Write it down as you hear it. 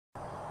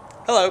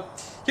Hello,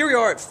 here we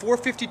are at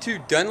 452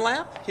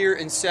 Dunlap here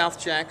in South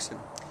Jackson.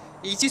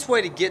 Easiest way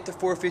to get to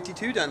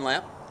 452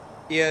 Dunlap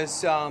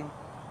is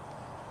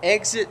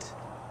exit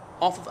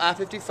off of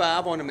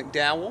I-55 onto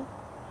McDowell,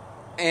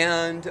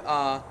 and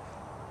as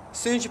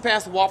soon as you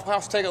pass the Waffle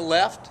House, take a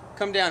left,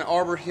 come down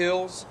Arbor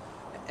Hills,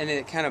 and then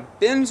it kind of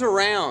bends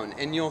around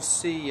and you'll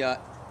see, I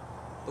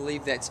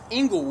believe that's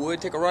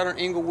Inglewood. Take a right on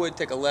Inglewood,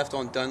 take a left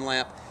on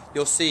Dunlap.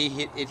 You'll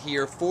see it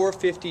here,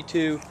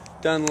 452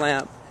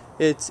 Dunlap.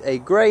 It's a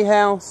gray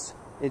house.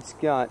 It's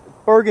got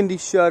burgundy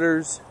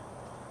shutters,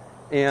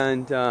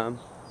 and see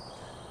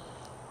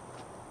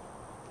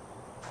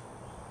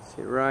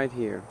it right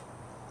here.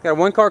 Got a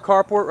one-car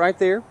carport right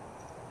there.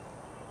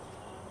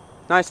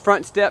 Nice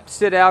front step to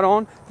sit out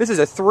on. This is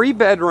a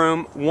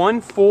 3-bedroom,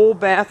 1 full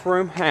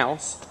bathroom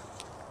house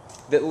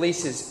that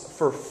leases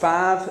for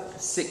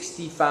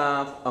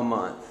 $565 a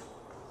month.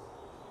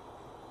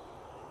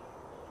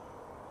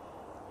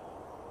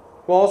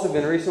 Walls have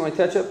been recently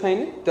touch-up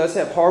painted. Does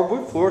have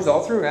hardwood floors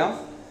all throughout.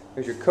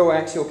 There's your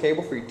coaxial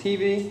cable for your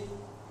TV.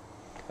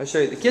 I'll show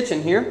you the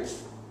kitchen here.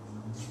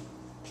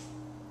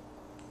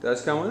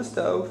 Does come with a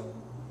stove.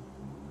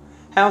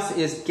 House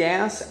is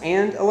gas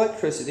and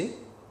electricity.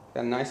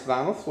 Got a nice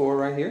vinyl floor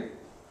right here.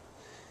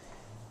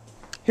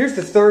 Here's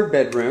the 3rd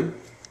bedroom,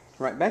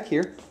 right back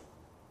here.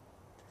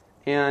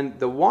 And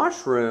the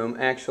washroom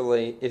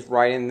actually is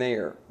right in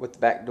there with the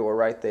back door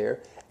right there,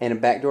 and a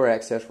back door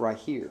access right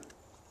here.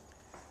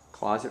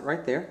 Closet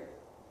right there.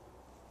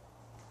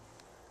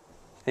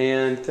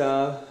 And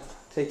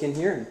take in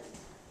here.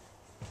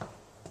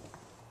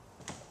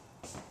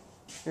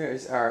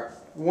 Here's our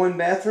 1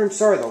 bathroom.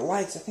 Sorry, the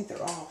lights, I think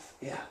they're off.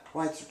 Yeah,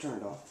 lights are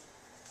turned off.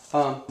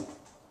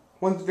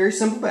 One very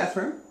simple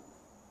bathroom.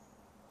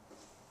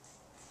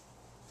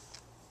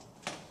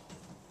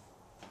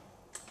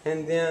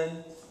 And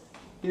then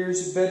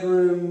here's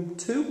bedroom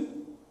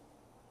 2.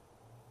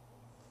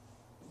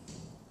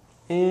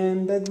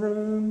 And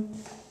bedroom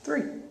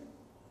 3.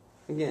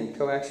 Again,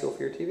 coaxial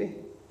for your TV.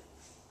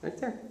 Right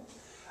there.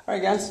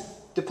 Alright guys,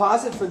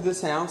 deposit for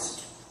this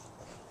house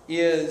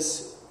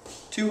is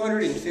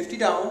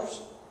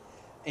 $250.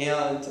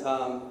 And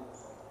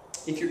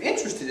if you're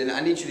interested in it, I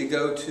need you to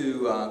go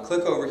to,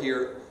 click over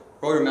here,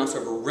 roll your mouse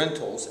over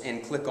Rentals,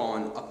 and click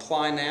on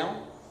Apply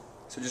Now.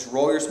 So just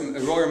roll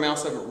your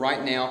mouse over it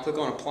right now, click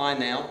on Apply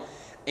Now,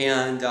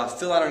 and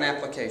fill out an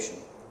application.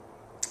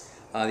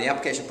 The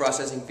application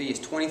processing fee is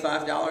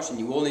 $25, and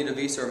you will need a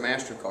Visa or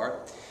MasterCard.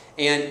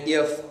 And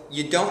if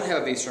you don't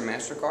have a Visa or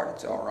MasterCard,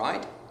 it's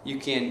alright. You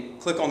can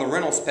click on the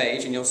rentals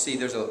page and you'll see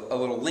there's a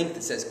little link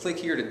that says click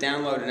here to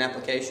download an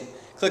application.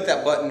 Click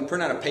that button,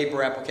 print out a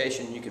paper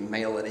application, and you can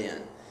mail it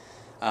in.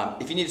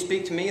 If you need to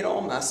speak to me at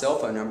all, my cell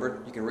phone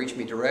number, you can reach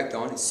me direct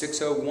on. It's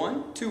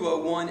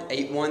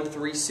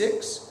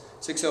 601-201-8136.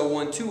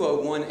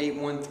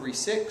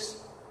 601-201-8136.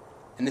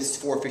 And this is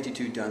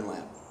 452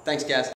 Dunlap. Thanks guys.